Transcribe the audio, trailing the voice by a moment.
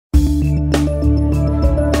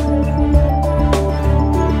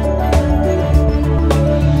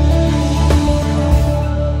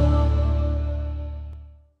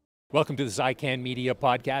Welcome to this ICANN Media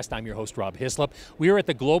podcast. I'm your host, Rob Hislop. We are at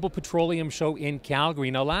the Global Petroleum Show in Calgary.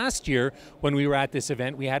 Now, last year, when we were at this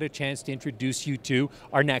event, we had a chance to introduce you to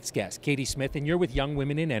our next guest, Katie Smith, and you're with Young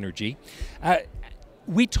Women in Energy.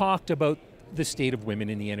 We talked about the state of women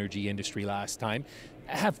in the energy industry last time.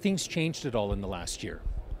 Have things changed at all in the last year?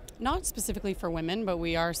 Not specifically for women, but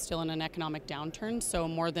we are still in an economic downturn, so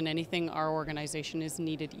more than anything, our organization is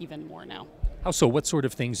needed even more now. How so? What sort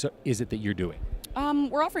of things is it that you're doing?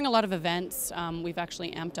 We're offering a lot of events. We've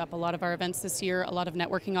actually amped up a lot of our events this year, a lot of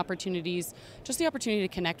networking opportunities, just the opportunity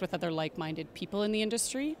to connect with other like-minded people in the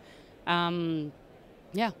industry.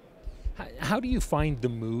 Yeah. How do you find the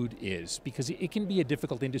mood is? Because it can be a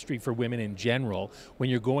difficult industry for women in general when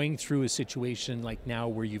you're going through a situation like now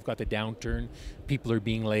where you've got the downturn, people are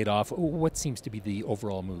being laid off. What seems to be the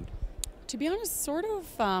overall mood? To be honest, sort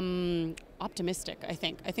of optimistic, I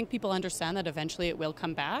think. I think people understand that eventually it will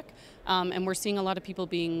come back. And we're seeing a lot of people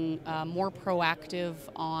being more proactive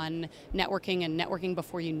on networking, and networking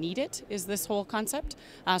before you need it is this whole concept.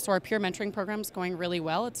 So our peer mentoring program is going really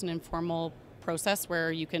well. It's an informal process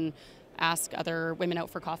where you can ask other women out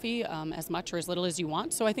for coffee as much or as little as you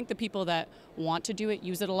want. So I think the people that want to do it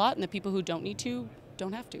use it a lot, and the people who don't need to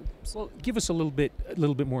don't have to. Well, give us a little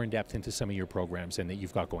bit more in depth into some of your programs and that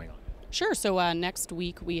you've got going on. Sure. So next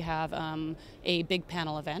week we have a big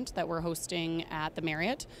panel event that we're hosting at the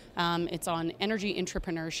Marriott. It's on energy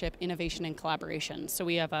entrepreneurship, innovation, and collaboration. So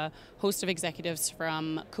we have a host of executives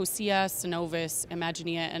from COSIA, Cenovus,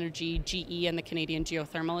 Imaginia Energy, GE, and the Canadian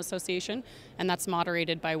Geothermal Association. And that's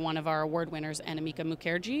moderated by one of our award winners, Anamika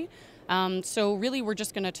Mukherjee. So really we're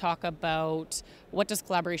just going to talk about what does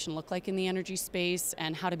collaboration look like in the energy space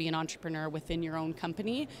and how to be an entrepreneur within your own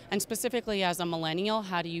company. And specifically as a millennial,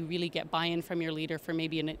 how do you really get buy-in from your leader for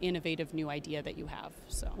maybe an innovative new idea that you have?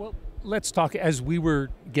 So. Well, let's talk. As we were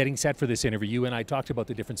getting set for this interview, you and I talked about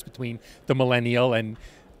the difference between the millennial and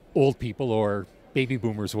old people, or baby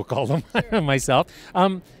boomers we'll call them, myself.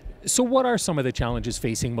 So what are some of the challenges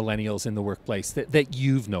facing millennials in the workplace that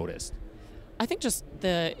you've noticed? I think just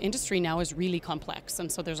the industry now is really complex,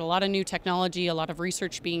 and so there's a lot of new technology, a lot of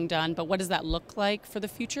research being done, but what does that look like for the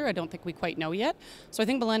future? I don't think we quite know yet. So I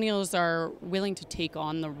think millennials are willing to take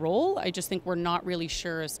on the role. I just think we're not really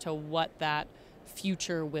sure as to what that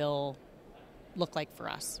future will look like for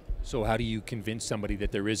us. So how do you convince somebody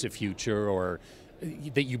that there is a future, or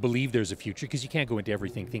that you believe there's a future? Because you can't go into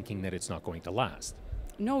everything thinking that it's not going to last.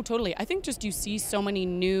 No, totally. I think just you see so many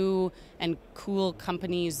new and cool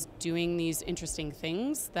companies doing these interesting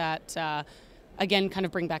things that, again, kind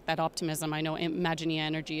of bring back that optimism. I know Imaginia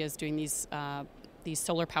Energy is doing these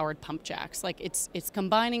solar-powered pump jacks. Like it's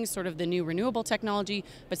combining sort of the new renewable technology,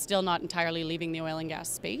 but still not entirely leaving the oil and gas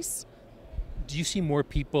space. Do you see more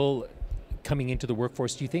people coming into the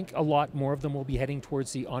workforce? Do you think a lot more of them will be heading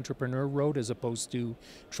towards the entrepreneur road as opposed to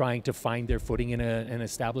trying to find their footing in an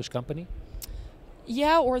established company?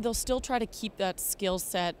 Yeah, or they'll still try to keep that skill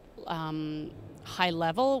set high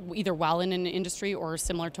level, either while in an industry or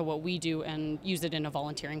similar to what we do, and use it in a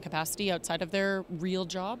volunteering capacity outside of their real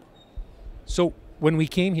job. So when we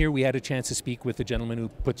came here, we had a chance to speak with the gentleman who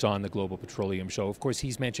puts on the Global Petroleum Show. Of course,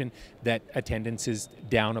 he's mentioned that attendance is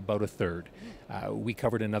down about a third. We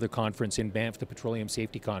covered another conference in Banff, the Petroleum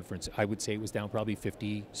Safety Conference. I would say it was down probably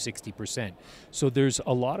 50, 60%. So there's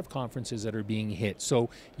a lot of conferences that are being hit. So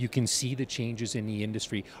you can see the changes in the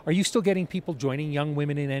industry. Are you still getting people joining Young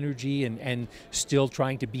Women in Energy and still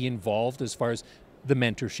trying to be involved as far as the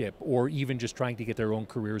mentorship, or even just trying to get their own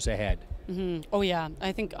careers ahead? Mm-hmm. Oh yeah,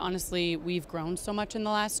 I think honestly we've grown so much in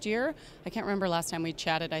the last year. I can't remember last time we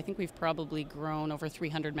chatted. I think we've probably grown over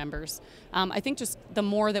 300 members. I think just the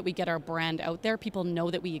more that we get our brand out there, people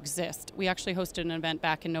know that we exist. We actually hosted an event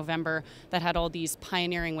back in November that had all these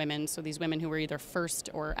pioneering women, so these women who were either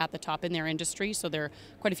first or at the top in their industry, so they're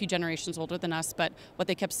quite a few generations older than us, but what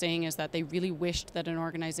they kept saying is that they really wished that an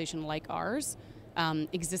organization like ours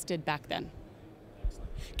existed back then.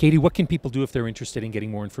 Katie, what can people do if they're interested in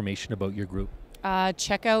getting more information about your group?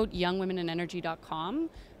 Check out youngwomenenenergy.com.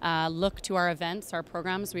 Look to our events, our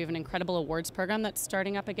programs. We have an incredible awards program that's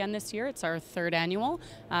starting up again this year. It's our 3rd annual.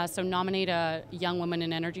 So nominate a young woman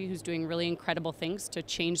in energy who's doing really incredible things to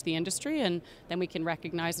change the industry, and then we can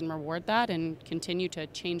recognize and reward that and continue to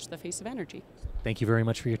change the face of energy. Thank you very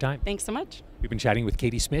much for your time. Thanks so much. We've been chatting with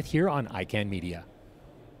Katie Smith here on ICANN Media.